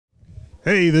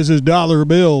Hey, this is Dollar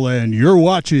Bill, and you're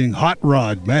watching Hot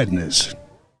Rod Madness.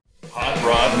 Hot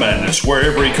Rod Madness, where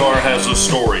every car has a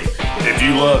story. If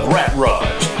you love rat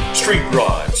rods, street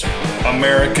rods,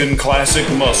 American classic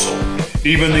muscle,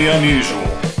 even the unusual,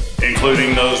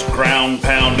 including those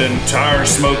ground-pounding,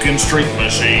 tire-smoking street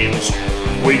machines,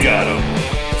 we got them.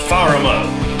 Fire them up,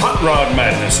 Hot Rod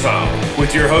Madness style,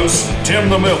 with your host, Tim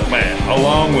the Milkman,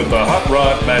 along with the Hot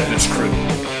Rod Madness crew.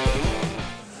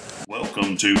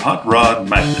 Welcome to Hot Rod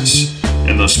Madness.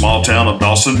 In the small town of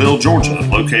Dawsonville, Georgia,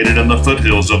 located in the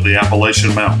foothills of the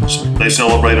Appalachian Mountains, they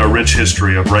celebrate a rich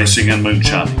history of racing and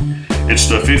moonshine. It's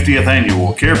the 50th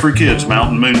annual Care for Kids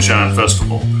Mountain Moonshine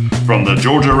Festival from the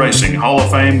Georgia Racing Hall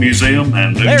of Fame Museum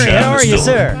and Moonshine Larry, how are you,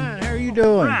 Distillery. sir? Fine, how are you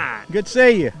doing? Right. Good to see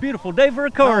you. Beautiful day for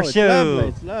a car it's show. Lovely,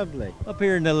 it's lovely. Up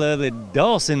here in the lovely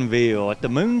Dawsonville at the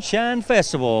Moonshine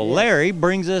Festival, Yes. Larry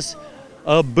brings us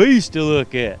a beast to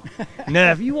look at.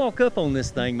 Now, if you walk up on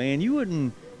this thing, man, you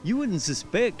wouldn't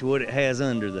suspect what it has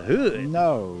under the hood.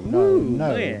 No.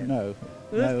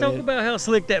 Let's talk about how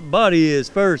slick that body is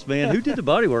first, man. Who did the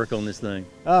body work on this thing?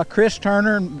 Chris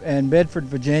Turner in Bedford,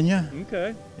 Virginia.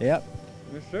 Okay. Yep.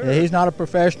 Yes, sir. Yeah, he's not a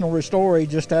professional restorer. He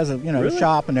just has a Really?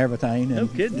 shop and everything. No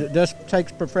And kidding. Just takes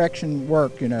perfection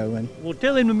work, And Well,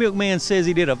 tell him the milkman says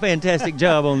he did a fantastic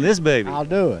job on this baby. I'll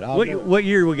do it. What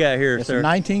year we got here, It's sir? a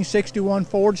 1961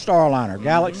 Ford Starliner,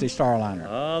 Galaxy Starliner.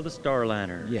 Oh, the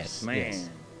Starliner. Yes, man. yes.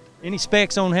 Any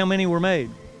specs on how many were made?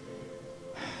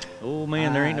 Oh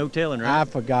man, there ain't no telling, right?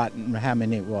 I've forgotten how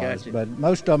many it was, Gotcha. but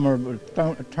most of them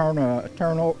are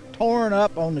torn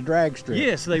up on the drag strip.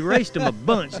 Yes, they raced them a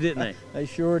bunch, didn't they? They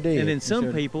sure did. And then They some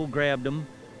sure- people grabbed them,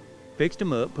 fixed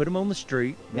them up, put them on the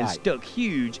street, and Right. stuck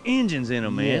huge engines in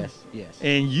them, man. Yes.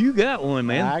 And you got one,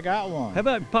 man. I got one. How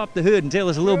about you pop the hood and tell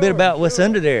us a little bit about what's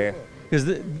under there? Because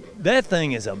that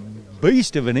thing is a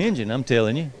beast of an engine, I'm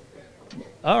telling you.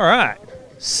 All right,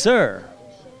 sir.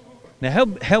 Now,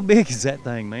 how big is that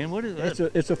thing, man? What is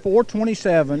that? It's a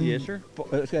 427. Yes, sir.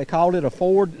 They called it a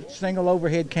Ford single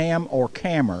overhead cam or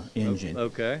cammer engine.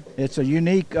 Okay. It's a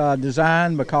unique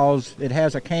design because it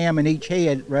has a cam in each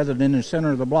head rather than in the center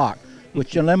of the block,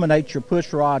 which eliminates your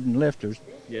push rod and lifters.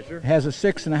 Yes, sir. It has a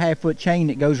 6.5 foot chain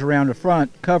that goes around the front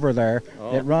cover there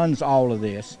Oh. that runs all of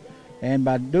this. And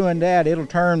by doing that, it'll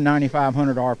turn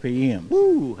 9,500 RPM.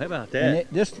 Woo, how about that?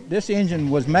 And this engine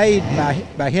was made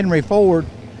by Henry Ford,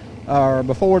 or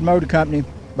the Ford Motor Company,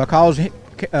 because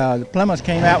the Plymouth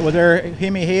came out with their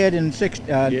Hemi head in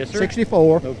Yes, sir.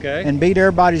 64 Okay. and beat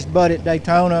everybody's butt at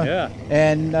Daytona. Yeah.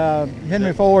 And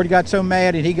Henry Ford got so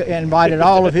mad and he invited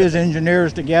all of his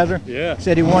engineers together. Yeah.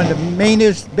 Said he wanted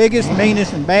the biggest,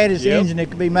 meanest, and baddest Yep. engine that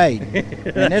could be made.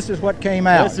 And this is what came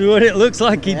out. That's what it looks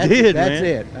like he did,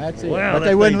 man. That's it. Wow, But that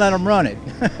they wouldn't thing- let him run it.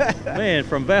 Man,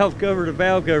 from valve cover to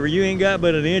valve cover, you ain't got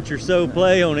but an inch or so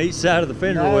play on each side of the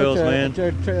fender No, wells, to- man.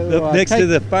 to, Up next to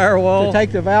the firewall. To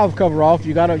take the valve cover off,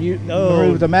 you got to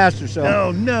remove the master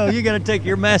cylinder. No, you got to take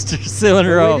your master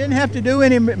cylinder We off. didn't have to do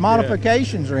any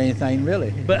modifications or anything,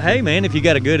 really. But hey, man, if you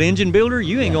got a good engine builder,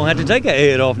 you ain't gonna have to take a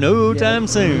head off no time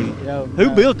soon. Yeah, Who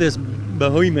built this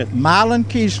behemoth? Milan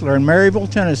Kiesler in Maryville,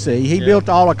 Tennessee. He Yeah. built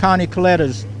all of Connie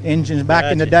Coletta's engines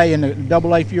back in the Gotcha. day in the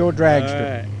AA fuel drag All strip.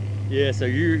 right. Yeah, so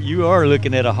you are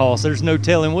looking at a hoss. There's no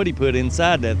telling what he put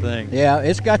inside that thing. Yeah,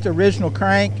 it's got the original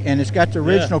crank and it's got the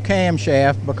original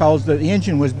camshaft because the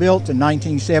engine was built in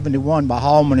 1971 by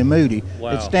Hallman and Moody.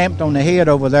 Wow. It's stamped on the head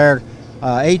over there,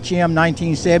 HM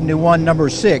 1971 number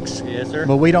 6. Yes, sir.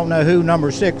 But we don't know who number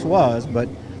 6 was, but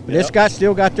it's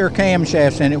still got their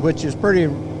camshafts in it, which is pretty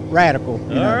radical.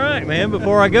 You know. All right, man.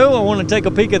 Before I go, I want to take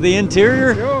a peek at the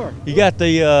interior. Sure. You got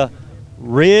the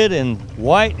red and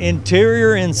white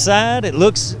interior inside. It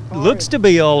looks to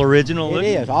be all original. It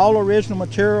is all original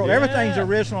material. Yeah. Everything's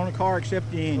original in the car except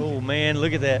the engine. Oh man,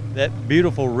 look at that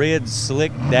beautiful red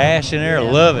slick dash in there. I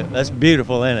love it. That's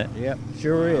beautiful, isn't it? Yep,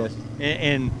 sure is.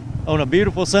 And on a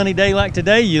beautiful sunny day like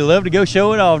today, you love to go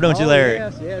show it off, don't you, Larry?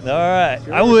 Yes. All right,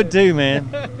 Sure I would is. too, man.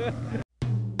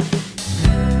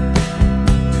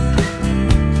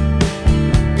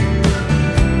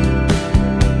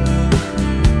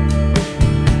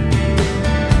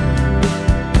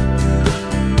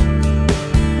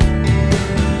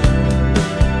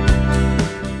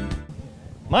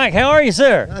 Mike, how are you,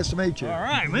 sir? Nice to meet you. All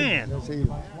right, man. Nice to see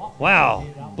you. Wow,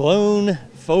 blown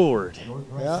forward.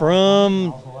 Yeah. From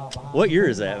what year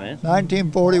is that, man?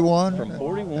 1941. From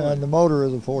 41. And the motor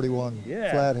is a 41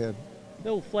 Yeah. flathead. The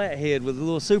old flathead with a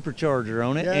little supercharger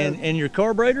on it. Yeah. And your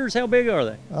carburetors, how big are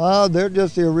they? They're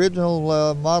just the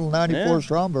original Model 94 Yeah.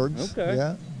 Strombergs. Okay.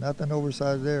 Yeah, nothing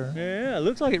oversized there. Yeah, it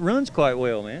looks like it runs quite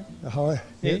well, man. Oh, And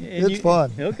it's you-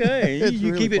 fun. Okay, It's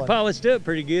you really keep it fun. polished up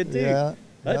pretty good too. Yeah,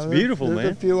 That's beautiful, there's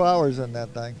man. a few hours in that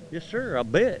thing. Yes, sir. I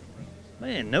bet.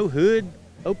 Man, no hood,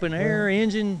 open air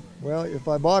engine. Well, if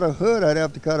I bought a hood, I'd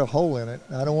have to cut a hole in it.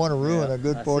 I don't want to ruin a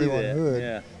good I see 41 that. hood.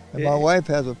 Yeah. And my wife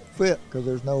has a fit because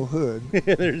there's no hood.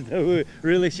 There's no hood.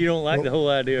 Really, she don't like the whole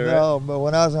idea, right? No, but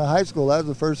when I was in high school, that was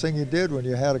the first thing you did when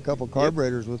you had a couple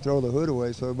carburetors, would throw the hood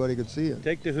away so everybody could see it.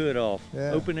 Take the hood off.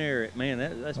 Yeah. Open air it. Man,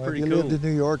 that's Well, pretty if you cool. lived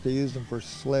in New York, they used them for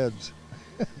sleds.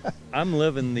 I'm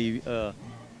loving the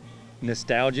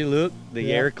nostalgia look, the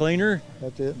Yeah. air cleaner.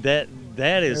 That's it.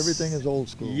 That is Everything is old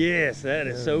school. Yes, that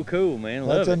is Yeah. so cool, man.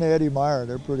 That's Love an it. Eddie Meyer.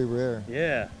 They're pretty rare.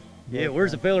 Yeah. Yeah, But,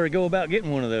 where's the fella to go about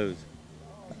getting one of those?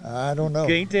 I don't know.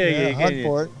 Can't tell yeah, you, can hunt you?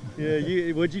 for it.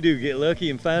 Yeah, what'd you do? Get lucky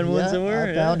and find one Yeah,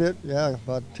 somewhere? I found it,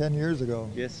 about 10 years ago.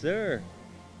 Yes, sir.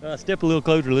 Step a little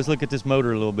closer. Let's look at this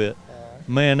motor a little bit.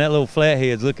 Man, that little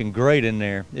flathead's looking great in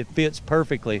there. It fits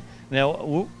perfectly.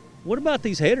 Now, what about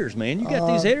these headers, man? You got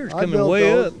these headers I coming built way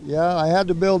those. up. Yeah, I had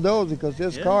to build those because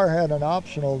this Yeah. car had an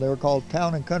optional. They were called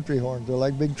town and country horns. They're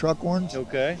like big truck horns.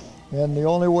 Okay. And the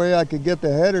only way I could get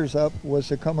the headers up was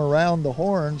to come around the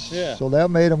horns. Yeah. So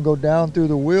that made them go down through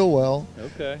the wheel well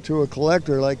Okay. to a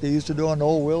collector like they used to do on the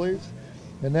old Willys.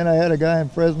 And then I had a guy in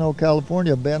Fresno,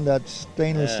 California bend that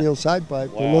stainless Yeah. steel side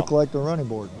pipe to Wow. look like the running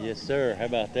board. Yes, sir. How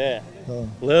about that? So,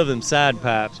 Love them side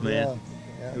pipes, man.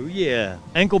 yeah. Oh, yeah.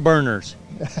 Ankle burners.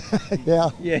 Yeah.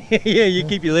 Yeah, yeah. You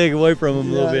keep your leg away from them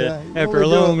a little bit Yeah. You after a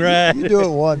only do long it- ride. You do it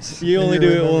once. You and only do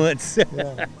it remember. once.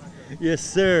 Yeah. Yes,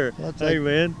 sir. That's Hey, like-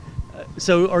 man.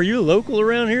 So, are you local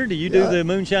around here? Do you do Yeah. the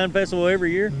Moonshine Festival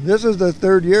every year? This is the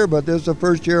third year, but this is the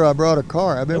first year I brought a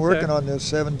car. I've been Okay. working on this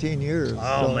 17 years.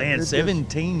 Oh, so man, it just-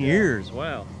 17 years.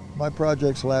 Wow. My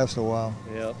projects last a while.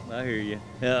 Yep, I hear you.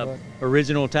 Right.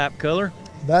 Original type color?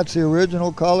 That's the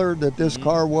original color that this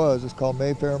car was. It's called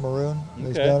Mayfair Maroon.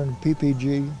 It's Okay. done in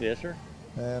PPG Yes, sir.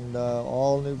 and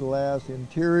all new glass. The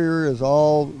interior is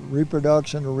all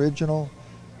reproduction, original.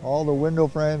 All the window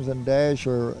frames and dash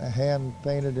are hand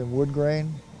painted in wood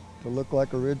grain to look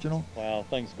like original. Wow,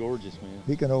 thing's gorgeous, man.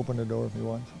 He can open the door if he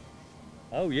wants.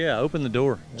 Oh, yeah, open the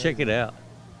door. Check it out.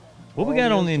 What we All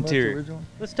got on the instruments interior? original.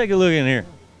 Let's take a look in here.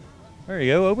 There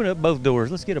you go. Open up both doors.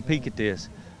 Let's get a peek at this.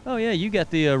 Oh, yeah, you got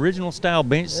the original style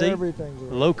bench seat. Everything's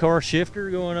original. Low car shifter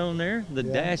going on there. The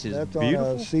Yeah, dash is that's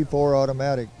beautiful. on a C4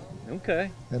 automatic.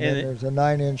 Okay. And then there's a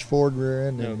 9-inch Ford rear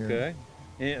end in here. okay.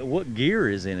 And what gear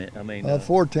is in it? I mean,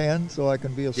 410, so I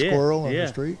can be a squirrel on yeah. the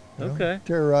street. you know, Okay.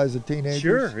 Terrorize the teenagers.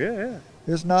 sure, yeah.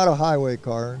 It's not a highway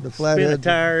car. The Spin a flathead.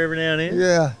 tire every now and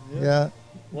then. Yeah,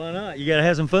 Why not? You got to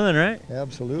have some fun, right?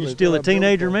 absolutely. You're still a That's what I built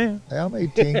teenager, for. man. Yeah, I'm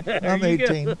 18. I'm you go.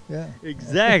 18. Yeah.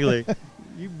 Exactly.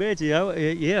 You betcha.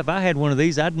 Yeah, if I had one of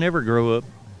these, I'd never grow up.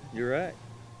 You're right.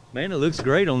 Man, it looks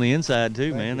great on the inside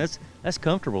too, man. you. That's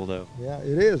comfortable though. Yeah,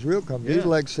 it is real comfortable. These Yeah. are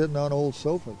like sitting on old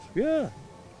sofas. Yeah.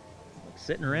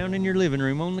 Sitting around in your living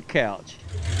room on the couch.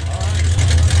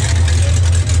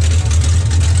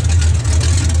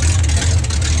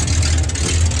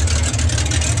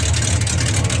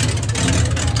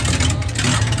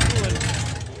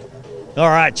 All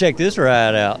right, check this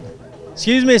ride out.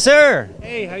 Excuse me, sir.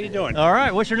 Hey, how you doing? All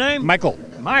right, what's your name? Michael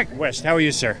Mike. West. How are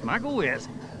you, sir? Michael West.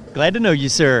 Glad to know you,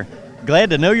 sir. Glad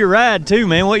to know your ride too,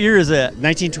 man. What year is that?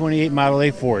 1928 Model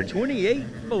A Ford. 28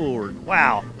 Ford.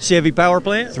 Wow. Chevy power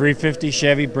plant? 350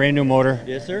 Chevy, brand new motor.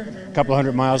 Yes, sir. A couple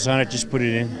hundred miles on it. Just put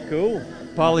it in. Cool.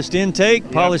 Polished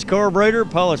intake, polished carburetor,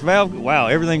 polished valve. Wow,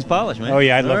 everything's polished, man. Oh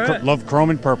yeah, I All love right. love chrome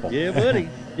and purple. Yeah, buddy.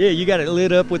 Yeah, you got it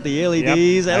lit up with the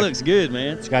LEDs. That I- looks good,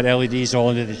 man. It's got LEDs all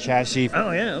into the chassis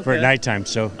Oh, yeah. Okay. for at nighttime.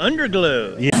 So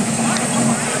Underglow. Yeah.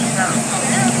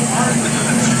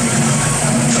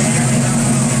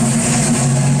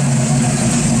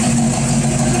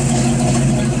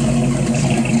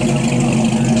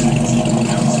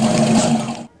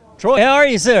 Troy, how are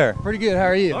you, sir? Pretty good. How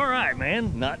are you? All right,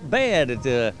 man. Not bad.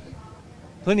 At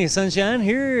plenty of sunshine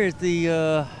here at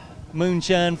the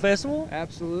Moonshine Festival.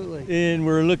 Absolutely. And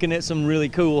we're looking at some really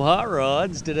cool hot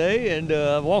rods today. And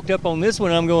I walked up on this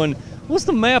one. I'm going, what's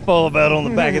the map all about on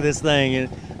the back of this thing? And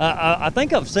I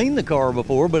think I've seen the car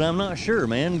before, but I'm not sure,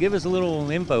 man. Give us a little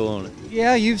info on it.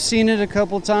 Yeah, you've seen it a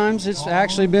couple times. It's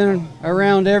actually been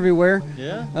around everywhere.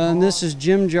 Yeah? This is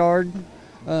Jim Jard.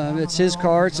 It's his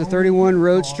car. It's a 31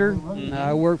 Roadster.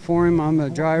 I work for him. I'm a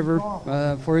driver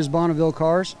for his Bonneville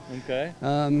cars. Okay.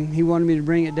 He wanted me to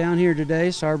bring it down here today,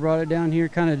 so I brought it down here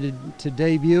kind of to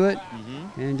debut it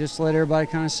and just let everybody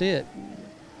kind of see it.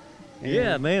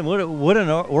 Yeah, man, what an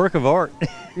work of art.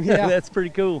 Yeah. That's pretty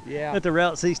cool. Yeah. Got the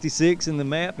Route 66 and the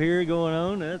map here going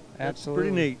on. That's Absolutely.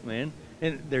 pretty neat, man.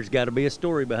 And there's got to be a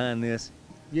story behind this.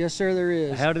 Yes, sir, there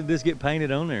is. How did this get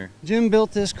painted on there? Jim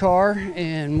built this car,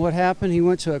 and what happened, he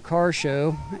went to a car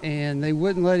show, and they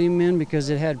wouldn't let him in because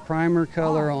it had primer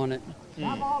color on it.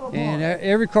 And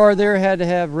every car there had to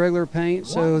have regular paint,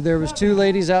 so there was 2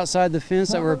 ladies outside the fence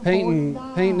that were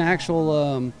painting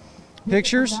actual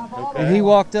pictures, and he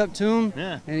walked up to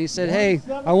them and he said, "Hey,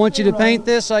 I want you to paint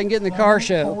this so I can get in the car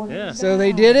show." So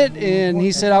they did it, and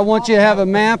he said, "I want you to have a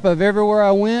map of everywhere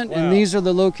I went, and these are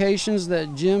the locations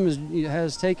that Jim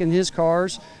has taken his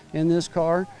cars in this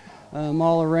car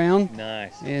all around."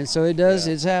 Nice. And so it does.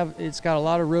 It's got a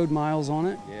lot of road miles on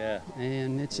it. Yeah.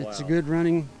 And it's a good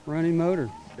running motor.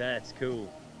 That's cool.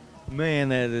 Man,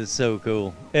 that is so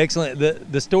cool. Excellent.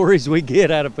 The stories we get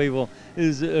out of people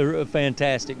is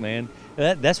fantastic, man.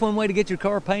 That's one way to get your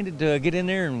car painted, to get in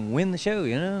there and win the show,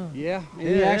 you know? Yeah, and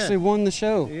he actually won the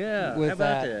show. Yeah, with how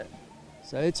about that?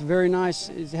 So it's very nice.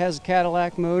 It has a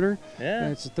Cadillac motor. Yeah.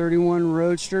 It's a 31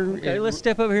 Roadster. Okay, let's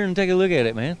step up here and take a look at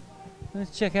it, man.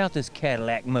 Let's check out this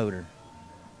Cadillac motor.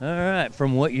 All right,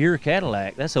 from what year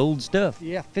Cadillac? That's old stuff.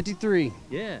 Yeah, 53.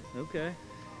 Yeah, okay.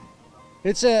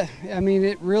 It's the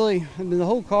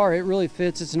whole car, it really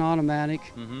fits. It's an automatic.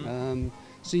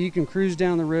 So you can cruise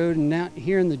down the road, and now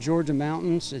here in the Georgia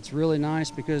mountains, it's really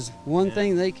nice because one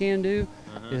thing they can do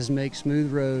is make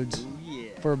smooth roads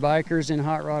for bikers and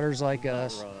hot rodders like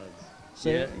us. So,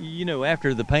 yeah, you know,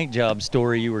 after the paint job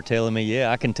story you were telling me,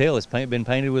 I can tell it's been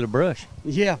painted with a brush.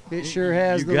 Yeah, it sure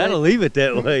has. You got to leave it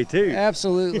that way, too.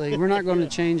 Absolutely. We're not going to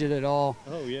change it at all.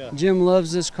 Oh, yeah. Jim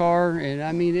loves this car, and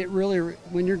I mean, it really,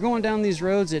 when you're going down these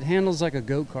roads, it handles like a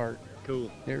go-kart. Cool.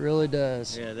 It really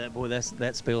does. Yeah,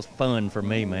 that spells fun for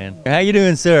me, man. How you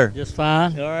doing, sir? Just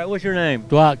fine. All right, what's your name?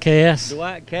 Dwight Cass.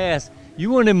 Dwight Cass. You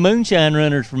one of them moonshine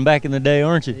runners from back in the day,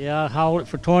 aren't you? Yeah, I hauled it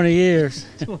for 20 years.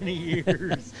 20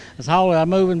 years. I'm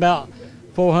moving about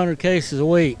 400 cases a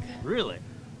week. Really?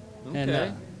 Okay.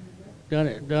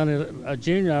 And done it. A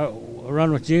junior, I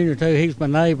run with Junior too. He's my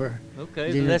neighbor.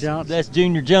 Okay, Junior so Johnson. that's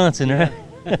Junior Johnson, right?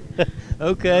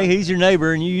 Okay, he's your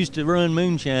neighbor, and you used to run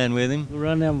moonshine with him. We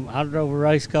run them. I drove a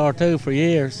race car too for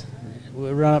years. We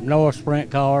run up north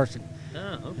sprint cars.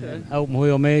 And open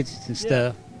wheel midgets and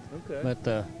stuff. Okay.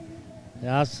 But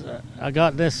I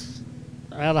got this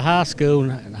out of high school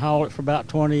and hauled it for about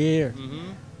 20 years.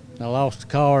 I lost the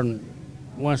car in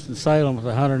Winston-Salem with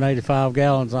 185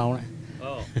 gallons on it.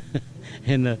 Oh.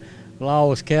 And the law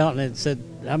was counting it and said,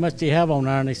 "How much do you have on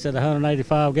there?" And he said,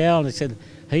 185 gallons. He said,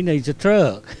 "He needs a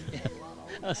truck."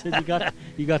 I said,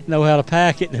 you got to know how to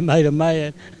pack it, and it made him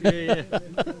mad. Yeah.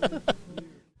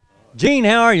 Gene,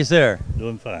 how are you, sir?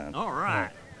 Doing fine. All right.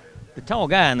 The tall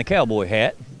guy in the cowboy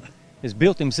hat has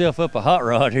built himself up a hot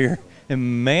rod here.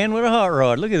 And man, with a hot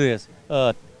rod. Look at this.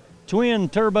 Twin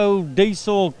turbo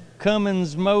diesel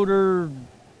Cummins motor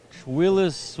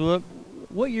Willis.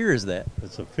 What year is that?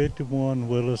 It's a 51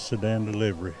 Willis sedan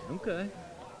delivery. Okay.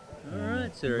 All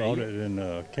right, sir. Bought it in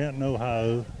Canton,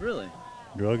 Ohio. Really?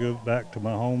 Drug it back to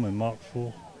my home in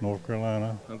Moxville, North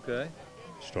Carolina. Okay.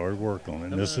 Started work on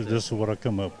it. And this is what I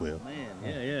come up with. Man,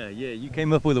 yeah. You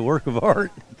came up with a work of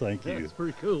art. Thank you. That's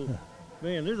pretty cool.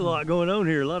 Man, there's a lot going on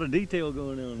here. A lot of detail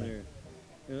going on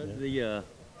there.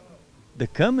 The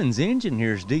Cummins engine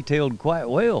here is detailed quite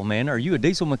well, man. Are you a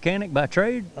diesel mechanic by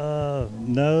trade?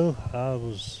 No, I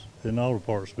was in auto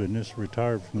parts business,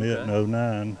 retired from it in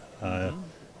 2009. I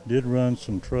did run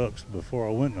some trucks before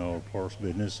I went in auto parts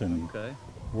business and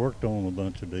worked on a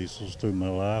bunch of diesels through my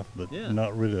life, but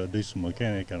not really a diesel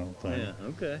mechanic, I don't think. Yeah,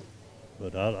 okay.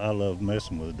 But I love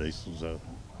messing with the diesels, though.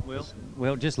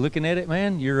 Well, just looking at it,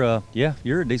 man, you're a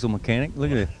diesel mechanic.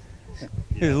 Look at it.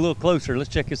 Here's a little closer. Let's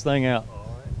check this thing out.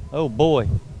 Oh boy,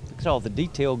 look at all the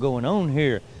detail going on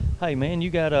here. Hey man, you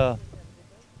got a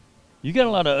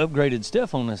lot of upgraded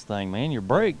stuff on this thing, man. Your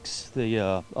brakes,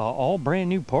 the all brand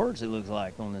new parts, it looks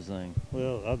like, on this thing.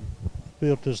 Well, I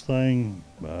built this thing.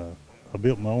 I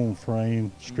built my own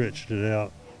frame, stretched it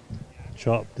out,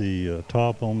 chopped the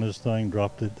top on this thing,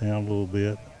 dropped it down a little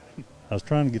bit. I was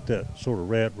trying to get that sort of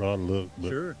rat rod look, but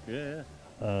Sure, yeah.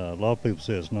 A lot of people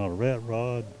say it's not a rat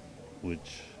rod,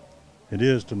 which it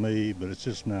is to me, but it's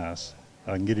just nice.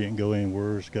 I can get it and go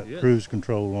anywhere. It's got cruise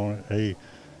control on it,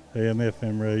 AM,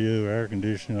 FM radio, air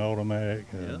conditioning, automatic.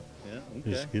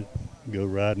 Just go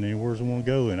riding anywhere I want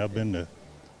to go. And I've been to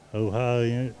Ohio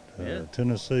in it,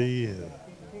 Tennessee,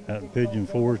 out in Pigeon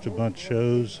Forge, a bunch of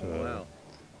shows.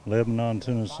 Lebanon,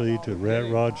 Tennessee to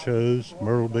rat rod shows,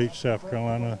 Myrtle Beach, South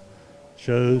Carolina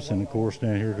shows, and of course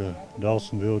down here to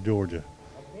Dawsonville, Georgia.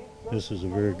 This is a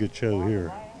very good show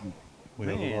here. We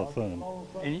have a lot of fun.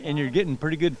 And you're getting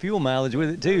pretty good fuel mileage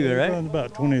with it too, It right? runs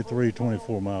about 23,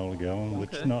 24 miles a gallon,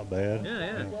 which is not bad.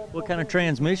 Yeah. What kind of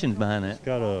transmission's behind that? It's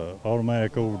got a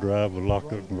automatic overdrive with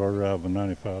locked-up converter out of a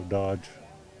 95 Dodge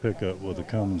pickup with a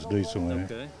Cummins diesel in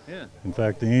it. Okay, yeah. In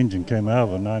fact, the engine came out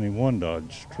of a 91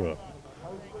 Dodge truck.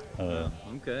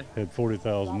 Okay. Had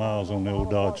 40,000 miles on the old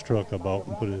Dodge truck I bought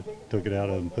and took it out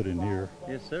of and put it in here.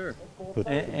 Yes, sir. Put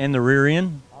And the rear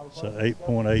end? It's an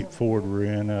 8.8 Ford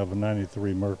rear end out of a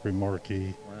 93 Mercury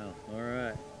Marquis. Wow, all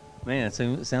right. Man,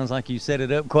 it sounds like you set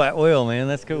it up quite well, man.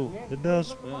 That's cool. It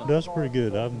does pretty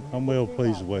good. I'm well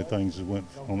pleased with the way things have went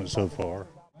on it so far.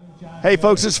 Hey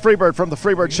folks, it's Freebird from the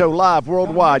Freebird Show live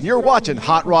worldwide. You're watching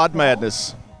Hot Rod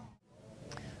Madness.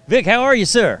 Vic, how are you,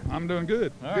 sir? I'm doing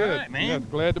good. All good. right, man. Yeah,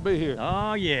 glad to be here.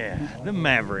 Oh, yeah. The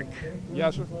Maverick.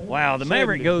 Yes, sir. Wow, the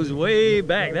Maverick goes way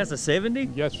back. That's a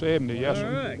 70? Yes, 70. Yes, All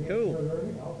sir. right, cool.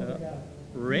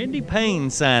 Randy Payne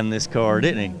signed this car,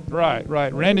 didn't he? Right.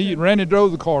 Randy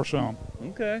drove the car some.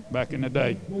 Okay. Back in the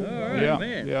day. All right, yeah,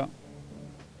 man. Yeah.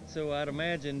 So I'd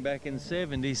imagine back in the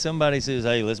 70s, somebody says,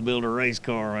 hey, let's build a race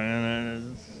car,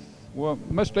 man. Well,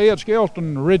 Mr. Ed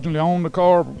Skelton originally owned the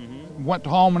car. Went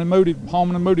to Holman and Moody.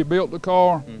 Holman and Moody built the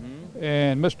car.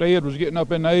 And Mr. Ed was getting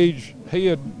up in age. He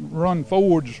had run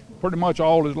Fords pretty much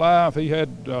all his life. He had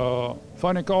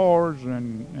funny cars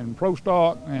and pro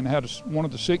stock, and had one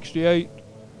of the 68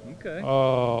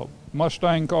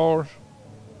 Mustang cars,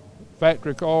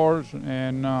 factory cars.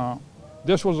 And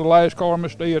this was the last car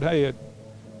Mr. Ed had.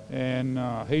 And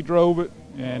he drove it.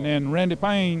 And then Randy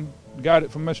Payne got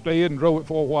it from Mr. Ed and drove it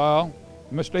for a while.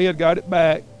 Mr. Ed got it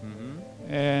back.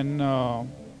 And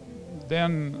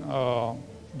then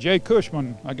Jay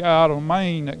Cushman, a guy out of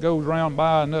Maine that goes around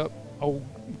buying up old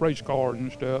race cars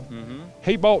and stuff,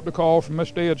 he bought the car from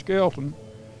Mr. Ed Skelton.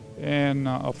 And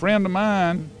a friend of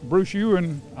mine, Bruce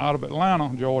Ewan, out of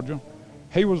Atlanta, Georgia,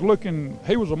 he was a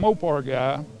Mopar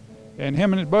guy, and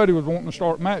him and his buddy was wanting to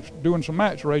start doing some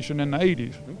match racing in the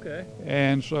 80s. Okay.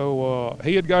 And so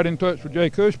he had got in touch with Jay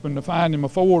Cushman to find him a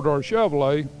Ford or a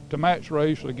Chevrolet to match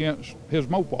race against his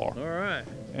Mopar. All right.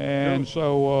 And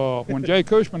so when Jay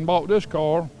Cushman bought this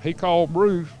car, he called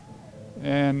Bruce,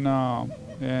 and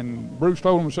Bruce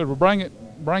told him, he said, well, bring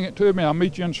it to me. I'll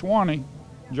meet you in Swanee,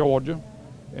 Georgia,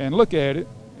 and look at it.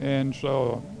 And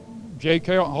so Jay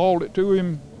hauled it to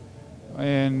him,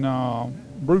 and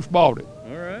Bruce bought it.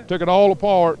 All right. Took it all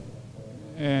apart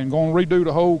and going to redo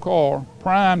the whole car,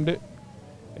 primed it,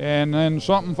 and then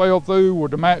something fell through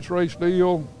with the match race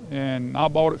deal, and I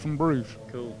bought it from Bruce.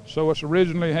 Cool. So it's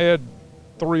originally had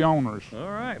 3 owners. All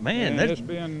right, man. And it's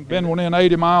been within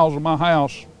 80 miles of my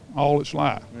house all its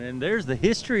life. And there's the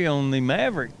history on the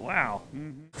Maverick. Wow.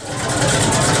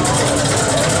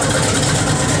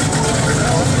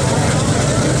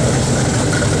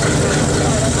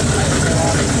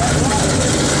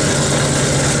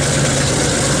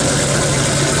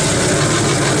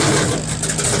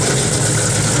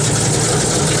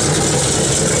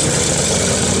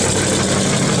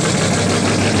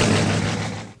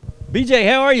 BJ,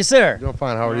 how are you, sir? Doing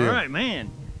fine. How are you? All right,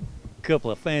 man. Couple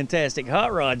of fantastic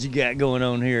hot rods you got going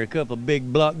on here. A couple of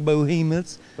big block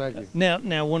behemoths. Thank you.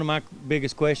 Now, one of my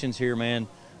biggest questions here, man.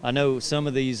 I know some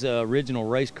of these original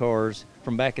race cars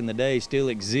from back in the day still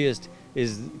exist.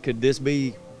 Could this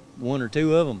be one or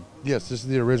two of them? Yes, this is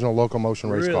the original locomotion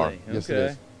race car. Yes,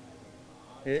 okay.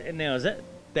 it is. And now,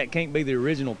 that can't be the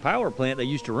original power plant they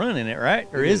used to run in it, right?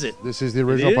 Or is it? This is the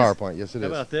original power plant. Yes, it is. How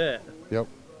about that? Yep.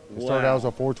 It started out as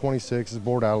a 426. It's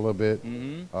bored out a little bit.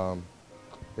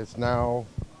 It's now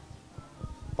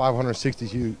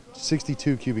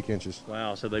 562 cubic inches.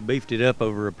 Wow, so they beefed it up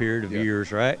over a period of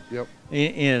years, right? Yep.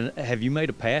 And have you made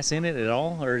a pass in it at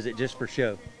all, or is it just for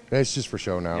show? It's just for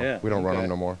show now. Yeah. We don't run them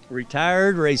no more.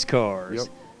 Retired race cars. Yep.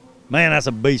 Man, that's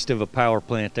a beast of a power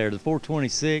plant there. The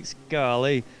 426,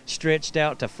 golly, stretched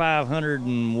out to 500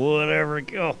 and whatever.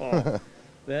 Oh,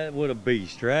 that what a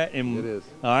beast, right? And, it is.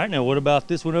 All right, now what about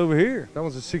this one over here? That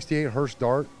one's a 68 Hearst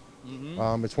Dart.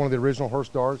 It's one of the original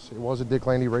Hearst Darts. It was a Dick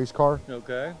Landy race car.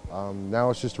 Okay. Now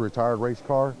it's just a retired race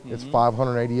car. It's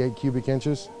 588 cubic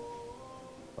inches.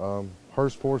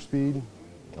 Hearst 4-speed,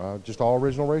 just all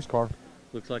original race car.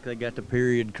 Looks like they got the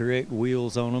period correct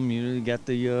wheels on them. You got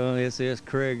the SS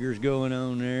Kragers going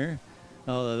on there.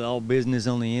 All business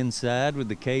on the inside with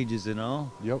the cages and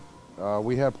all. Yep.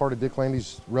 We had part of Dick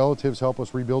Landy's relatives help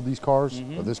us rebuild these cars,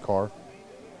 or this car,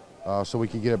 so we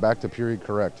could get it back to period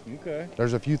correct. Okay.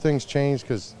 There's a few things changed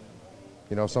because,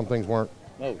 some things weren't.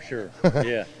 Oh, sure.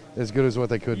 Yeah. As good as what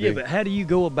they could be. Yeah, but how do you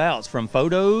go about, from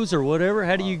photos or whatever,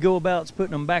 how do you go about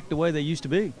putting them back the way they used to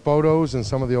be? Photos and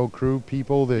some of the old crew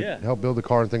people that helped build the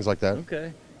car and things like that.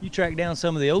 Okay. You track down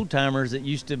some of the old timers that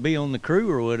used to be on the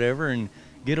crew or whatever, and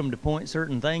get them to point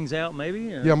certain things out, maybe.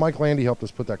 Yeah, Mike Landy helped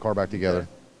us put that car back together. Okay.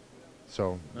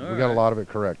 So All we got a right. lot of it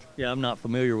correct. Yeah, I'm not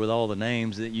familiar with all the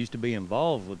names that used to be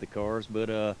involved with the cars,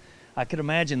 but I could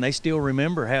imagine they still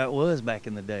remember how it was back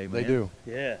in the day, man. They do.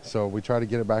 Yeah. So we try to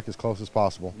get it back as close as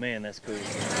possible. Man, that's cool.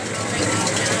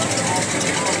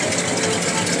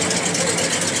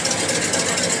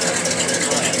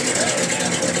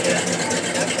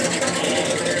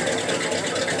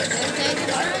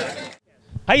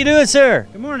 How you doing, sir?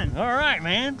 Good morning. All right,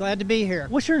 man. Glad to be here.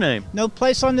 What's your name? No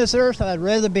place on this earth I'd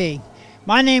rather be.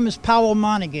 My name is Powell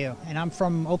Montague, and I'm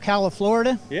from Ocala,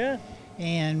 Florida. Yeah.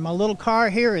 And my little car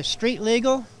here is street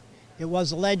legal. It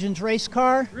was a Legends race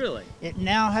car. Really? It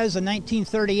now has a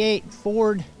 1938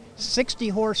 Ford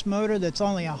 60-horse motor that's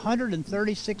only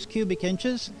 136 cubic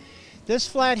inches. This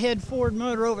flathead Ford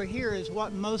motor over here is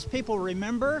what most people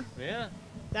remember. Yeah.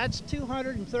 That's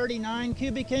 239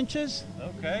 cubic inches.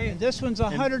 Okay. And this one's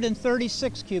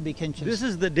 136 cubic inches. This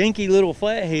is the dinky little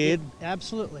flathead.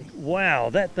 Absolutely. Wow,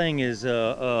 that thing is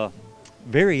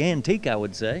very antique, I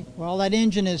would say. Well, that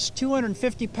engine is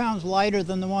 250 pounds lighter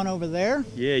than the one over there.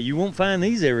 Yeah, you won't find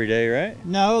these every day, right?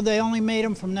 No, they only made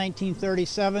them from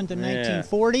 1937 to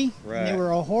 1940. right. And they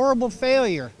were a horrible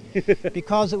failure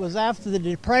because it was after the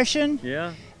Depression.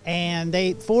 Yeah. And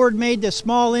Ford made the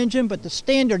small engine, but the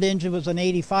standard engine was an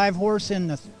 85 horse in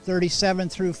the 37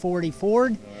 through 40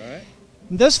 Ford. All right.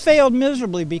 This failed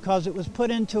miserably because it was put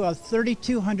into a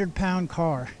 3,200 pound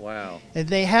car. Wow. And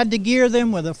they had to gear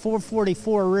them with a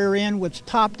 444 rear end, which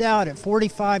topped out at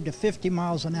 45 to 50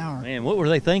 miles an hour. Man, what were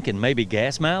they thinking? Maybe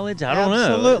gas mileage? I don't know.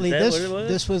 Absolutely. Is that what it was?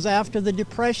 This was after the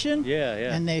Depression. Yeah,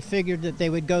 yeah. And they figured that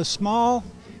they would go small.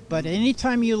 But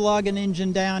anytime you lug an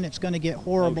engine down, it's going to get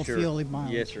horrible fuel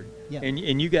mileage. Yes, sir. Yeah.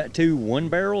 And you got two one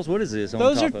barrels? What is this on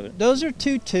top of it? Those are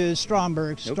two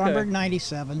Stromberg Okay.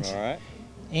 97s. All right.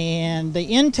 And the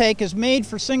intake is made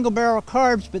for single barrel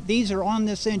carbs, but these are on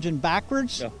this engine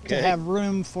backwards Okay. to have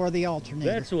room for the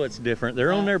alternator. That's what's different.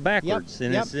 They're on there backwards. Yep,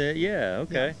 And yep. it's, yeah,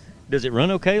 okay. Yep. Does it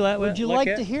run okay like that? Would you like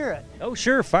that? to hear it? Oh,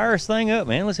 sure. Fire this thing up,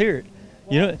 man. Let's hear it.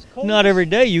 Well, you know, it's cold not every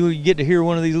day you get to hear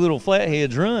one of these little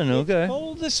flatheads run. Okay. It's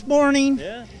cold this morning,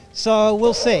 Yeah. so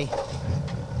we'll see.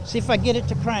 See if I get it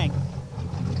to crank.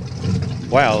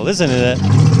 Wow, listen to that.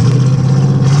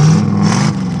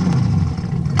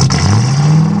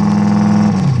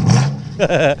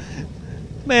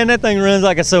 Man, that thing runs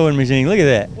like a sewing machine. Look at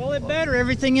that. Well, it better.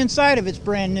 Everything inside of it's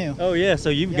brand new. Oh, yeah, so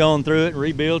you've gone through it and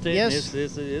rebuilt it. Yes.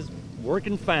 And it's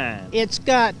working fine. It's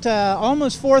got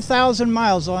almost 4,000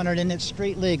 miles on it, and it's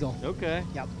street legal. Okay.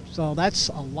 Yep. So that's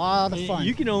a lot of fun.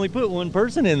 You can only put one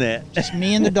person in that. Just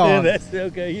me and the dog. Yeah, that's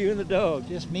okay, you and the dog.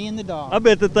 Just me and the dog. I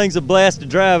bet the thing's a blast to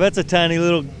drive. That's a tiny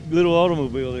little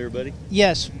automobile there, buddy.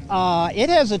 Yes. It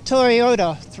has a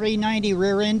Toyota 390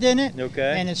 rear end in it.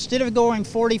 Okay. And instead of going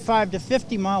 45 to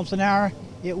 50 miles an hour,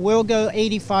 it will go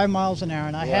 85 miles an hour.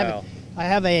 And I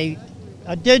have a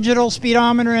digital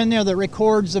speedometer in there that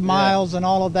records the miles and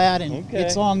all of that, and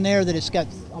it's on there that it's got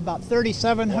about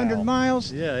 3,700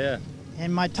 miles. Yeah, yeah.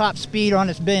 And my top speed on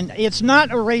it's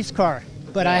not a race car,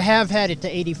 but I have had it to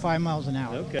 85 miles an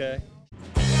hour. Okay.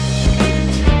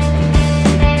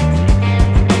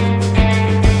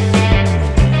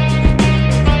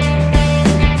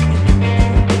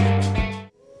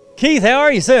 Keith, how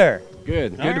are you, sir?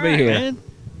 Good. Good All to be right, here. Man.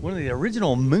 One of the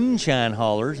original Moonshine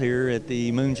haulers here at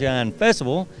the Moonshine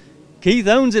Festival. Keith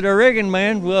owns it, I reckon,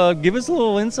 man. Well, give us a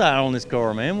little insight on this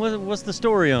car, man. What's the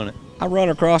story on it? I run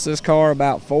across this car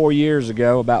about 4 years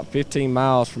ago, about 15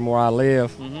 miles from where I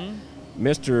live.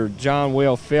 Mr. John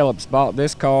Will Phillips bought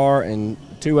this car and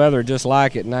two other just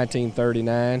like it in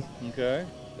 1939. Okay.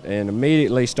 And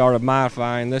immediately started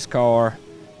modifying this car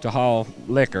to haul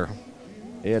liquor.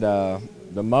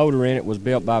 The motor in it was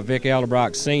built by Vic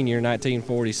Elderbrock Sr. in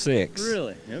 1946.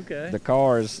 Really? Okay. The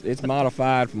car it's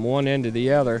modified from one end to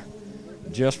the other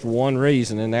just for one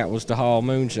reason, and that was to haul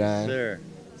moonshine. Sure.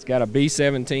 It's got a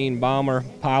B-17 bomber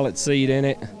pilot seat in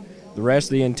it. The rest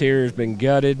of the interior has been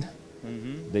gutted.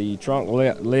 The trunk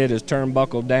lid is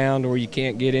turnbuckled down to where you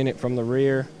can't get in it from the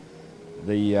rear.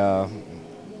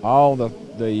 All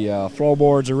the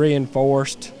floorboards are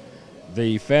reinforced.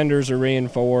 The fenders are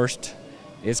reinforced.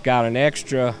 It's got an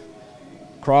extra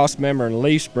cross member and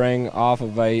leaf spring off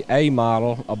of a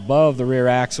model above the rear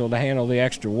axle to handle the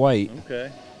extra weight.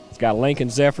 Okay. It's got Lincoln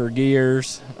Zephyr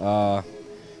gears, a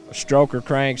stroker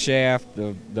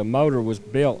crankshaft. The motor was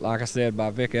built, like I said, by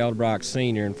Vic Elderbrock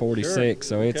Sr. in '46,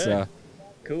 so it's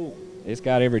cool. It's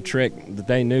got every trick that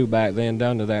they knew back then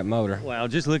done to that motor. Wow,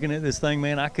 just looking at this thing,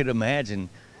 man, I could imagine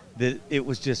that it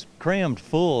was just crammed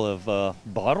full of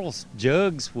bottles,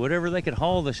 jugs, whatever they could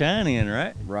haul the shine in,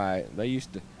 right? Right. They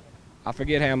used to, I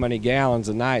forget how many gallons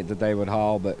a night that they would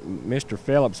haul, but Mr.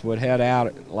 Phillips would head out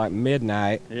at like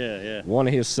midnight. Yeah. One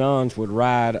of his sons would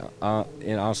ride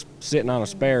sitting on a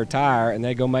spare tire, and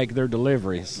they'd go make their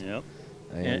deliveries. Yep.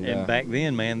 And back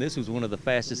then, man, this was one of the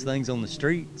fastest things on the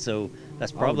street, so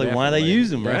that's probably why they use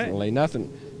them, right? Definitely.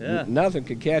 Nothing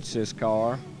could catch this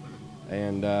car.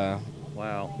 And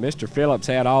wow. Mr. Phillips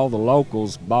had all the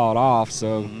locals bought off,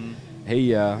 so he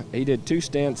did 2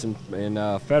 stints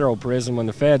in federal prison when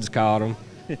the feds caught him.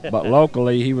 But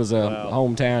locally, he was a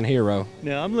hometown hero.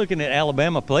 Now, I'm looking at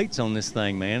Alabama plates on this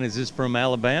thing, man. Is this from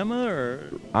Alabama or?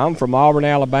 I'm from Auburn,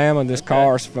 Alabama. This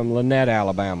car's from Lynette,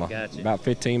 Alabama. Gotcha. About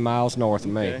 15 miles north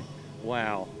of me.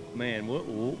 Wow, man,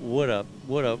 what a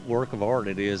work of art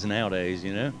it is nowadays,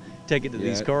 you know? Take it to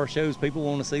these car shows, people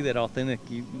want to see that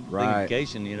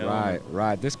authentication, you know?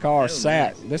 Right. This car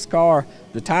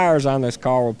the tires on this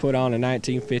car were put on in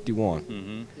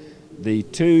 1951. The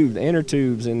inner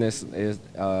tubes in this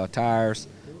tires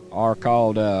are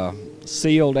called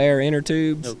sealed air inner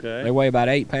tubes. Okay. They weigh about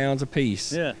 8 pounds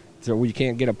apiece. Yeah. So you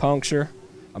can't get a puncture.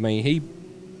 I mean, he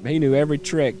knew every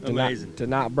trick to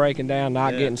not breaking down,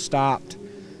 not getting stopped.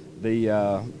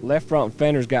 The left front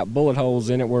fender's got bullet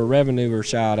holes in it where revenue are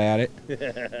shot at it.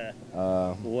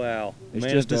 Wow. It's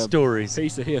man, just the a stories.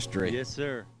 piece of history. Yes,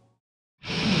 sir.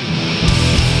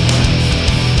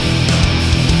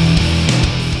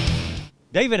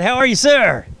 David, how are you,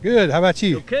 sir? Good. How about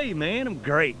you? Okay, man. I'm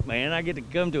great, man. I get to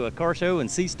come to a car show and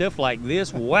see stuff like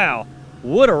this. Wow.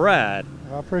 What a ride.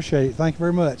 I appreciate it. Thank you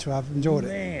very much. I've enjoyed it.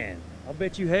 Man, I'll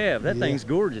bet you have. That thing's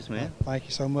gorgeous, man. Thank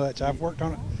you so much. I've worked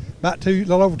on it about a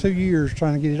little over 2 years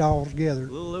trying to get it all together.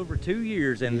 A little over 2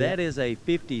 years, and that is a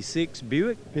 56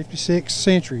 Buick? 56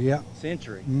 Century, yeah.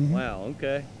 Century. Wow,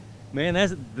 okay. Man,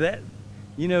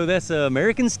 that's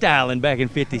American styling back in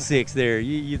 56 there.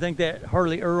 You think that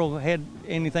Harley Earl had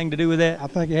anything to do with that? I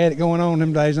think he had it going on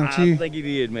them days, don't you? I think he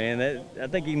did, man. I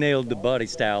think he nailed the body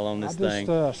style on this thing.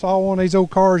 I just saw one of these old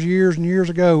cars years and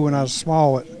years ago when I was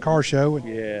small at a car show,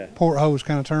 and Porthos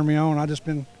kind of turned me on. I just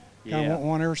been kind of want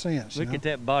one ever since. Look at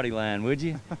that body line, would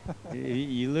you?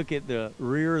 You look at the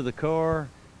rear of the car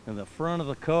and the front of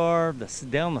the car,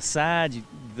 down the sides,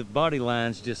 the body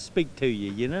lines just speak to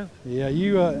you, you know? Yeah,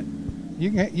 you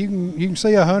can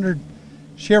see 100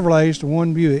 Chevrolets to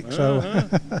one Buick. So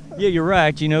yeah, you're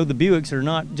right. You know, the Buicks are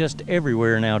not just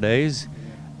everywhere nowadays.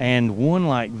 And one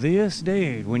like this,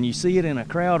 dude, when you see it in a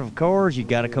crowd of cars, you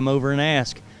got to come over and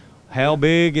ask, how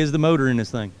big is the motor in this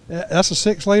thing? That's a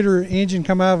 6-liter engine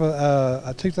come out of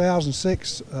a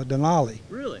 2006 Denali.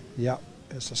 Really? Yeah,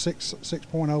 it's a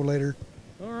 6.0 liter.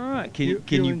 All right. Can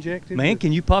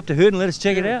you pop the hood and let us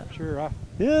check it out? Sure.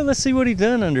 Yeah, let's see what he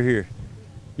done under here.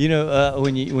 You know,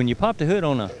 when you pop the hood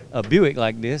on a Buick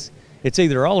like this, it's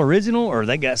either all original or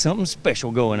they got something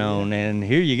special going on. And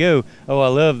here you go. Oh, I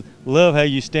love how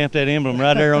you stamped that emblem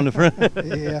right there on the front.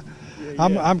 Yeah.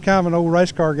 I'm kind of an old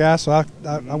race car guy, so I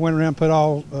went around and put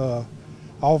all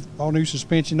new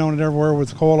suspension on it everywhere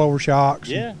with coilover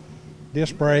shocks, and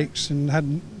disc brakes, and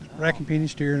had rack and pinion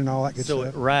steering and all that good stuff. So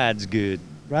it rides good.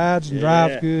 Rides and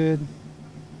drives good.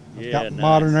 It's got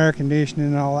modern air conditioning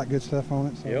and all that good stuff on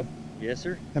it. So. Yep. Yes,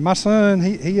 sir. And my son,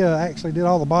 he actually did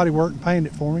all the body work and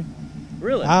painted it for me.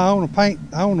 Really? I own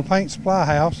a paint supply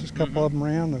house. There's a couple of them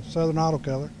around, the Southern Auto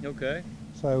Color. Okay.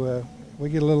 So we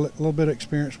get a little bit of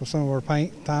experience with some of our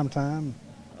paint time to time.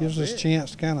 Gives us a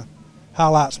chance to kind of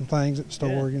highlight some things at the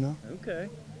store, you know. Okay.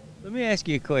 Let me ask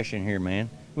you a question here, man.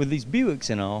 With these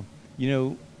Buicks and all, you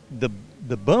know,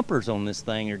 the bumpers on this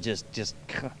thing are just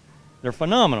they're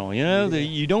phenomenal, you know.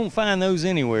 You don't find those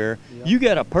anywhere. You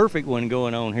got a perfect one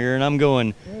going on here, and I'm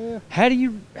going, how do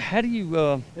you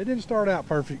It didn't start out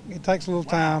perfect. It takes a little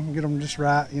time to get them just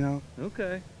right, you know.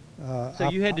 Okay. So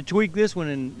you had to tweak this one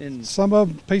and some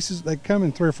of the pieces, they come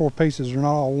in 3 or 4 pieces. They're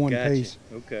not all one piece.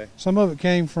 Okay. Some of it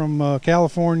came from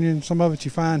California, and some of it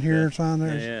you find here and find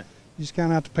there. Yeah. You just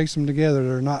kind of have to piece them together.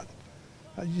 They're not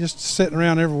just sitting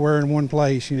around everywhere in one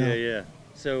place, you know. Yeah.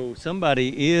 So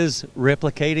somebody is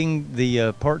replicating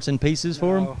the parts and pieces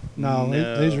for them? No,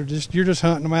 these are you're just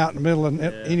hunting them out in the middle of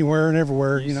anywhere and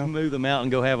everywhere, you know. Smooth them out and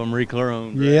go have them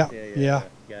recloned. Right? Yeah.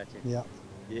 Gotcha. Yeah.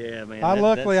 Yeah, man.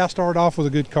 I started off with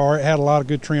a good car. It had a lot of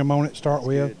good trim on it to start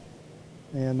with.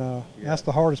 And that's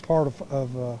the hardest part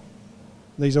of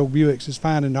these old Buicks is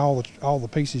finding all the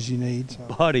pieces you need. So.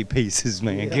 Body pieces,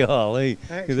 man. Golly.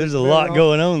 Actually, there's a lot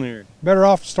going on there. Better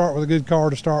off to start with a good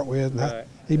car to start with. Right.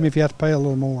 Even if you have to pay a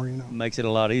little more, you know. Makes it a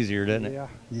lot easier, doesn't it?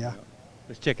 Yeah.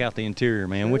 Let's check out the interior,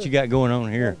 man. What you got going on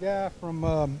here? A guy from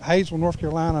Hayesville, North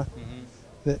Carolina,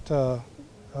 that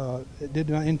it did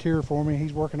the interior for me.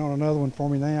 He's working on another one for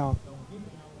me now.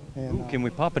 And Ooh, can we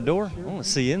pop a door? I want to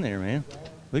see in there, man.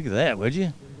 Look at that, would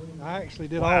you? I actually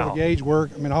did all the gauge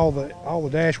work. I mean, all the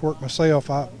dash work myself.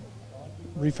 I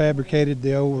refabricated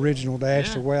the old original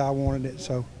dash the way I wanted it.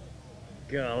 So.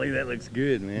 Golly, that looks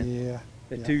good, man. Yeah.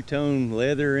 The two-tone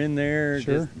leather in there.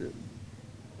 Sure.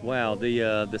 Wow,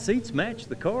 the seats match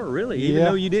the car really. Even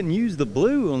though you didn't use the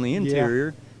blue on the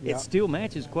interior, it still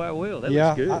matches quite well. That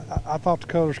looks good. I thought the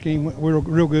color scheme went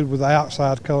real good with the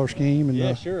outside color scheme.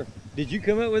 And, sure. Did you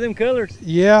come up with them colors?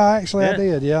 Yeah, actually I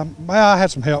did. Yeah, well, I had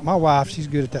some help. My wife, she's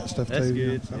good at that stuff too. That's good.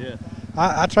 You know, so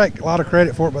I take a lot of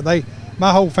credit for it, but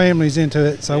my whole family's into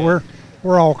it. So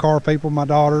we're all car people. My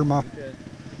daughter, my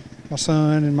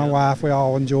son, and my wife. We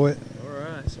all enjoy it.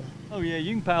 Oh yeah,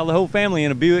 you can pile the whole family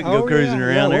in a Buick and go cruising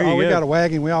around. There you go. We got a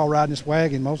wagon. We all ride in this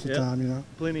wagon most of the time, you know.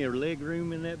 Plenty of leg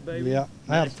room in that baby. Yeah.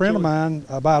 I had a friend of mine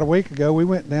about a week ago. We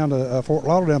went down to Fort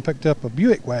Lauderdale and picked up a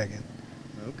Buick wagon.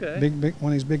 Okay. Big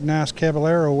one of these big nice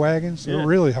Caballero wagons. They're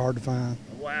really hard to find.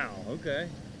 Wow. Okay.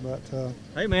 But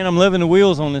hey man, I'm loving the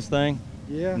wheels on this thing.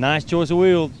 Yeah. Nice choice of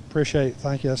wheels. Appreciate it.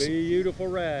 Thank you. Beautiful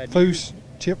ride.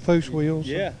 Chip Foose wheels.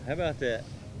 Yeah. How about that?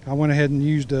 I went ahead and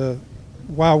used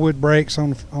wildwood brakes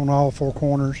on all four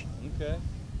corners. Okay.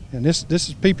 And this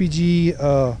is PPG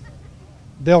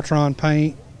Deltron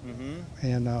paint,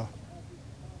 and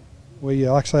we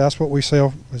like I say, that's what we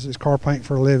sell is car paint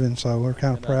for a living. So we're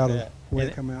kind of proud of the way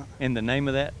it come out. And the name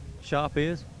of that shop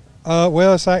is?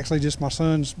 Well, it's actually just my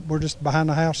son's. We're just behind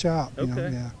the house shop. Okay. You know,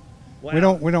 yeah.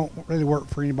 Wow. We don't really work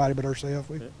for anybody but ourselves.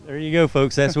 There you go,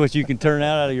 folks. That's what you can turn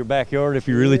out of your backyard if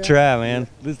you really try, man.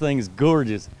 This thing is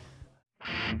gorgeous.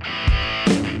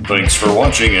 Thanks for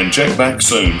watching and check back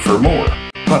soon for more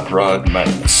Hot Rod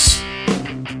Madness.